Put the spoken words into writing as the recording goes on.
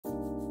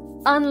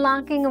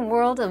unlocking a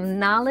world of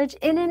knowledge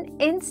in an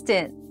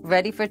instant.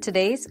 Ready for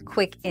today's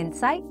quick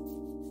insight?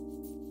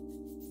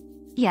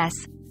 Yes,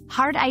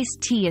 hard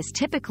iced tea is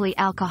typically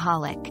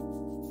alcoholic.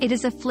 It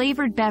is a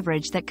flavored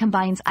beverage that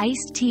combines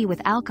iced tea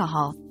with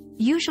alcohol,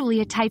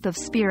 usually a type of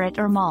spirit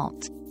or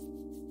malt.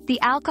 The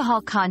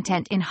alcohol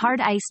content in hard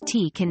iced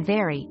tea can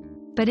vary,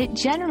 but it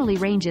generally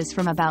ranges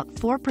from about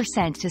 4%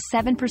 to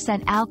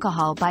 7%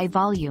 alcohol by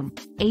volume,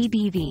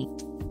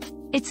 ABV.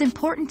 It's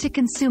important to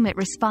consume it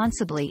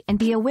responsibly and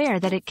be aware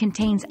that it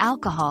contains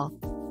alcohol,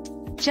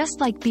 just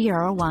like beer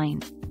or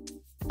wine.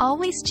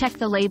 Always check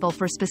the label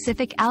for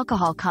specific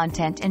alcohol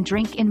content and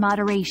drink in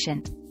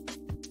moderation.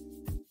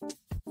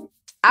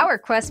 Our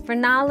quest for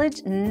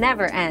knowledge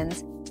never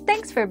ends.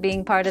 Thanks for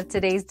being part of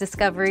today's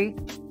discovery.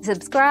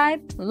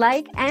 Subscribe,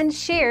 like, and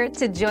share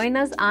to join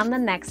us on the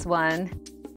next one.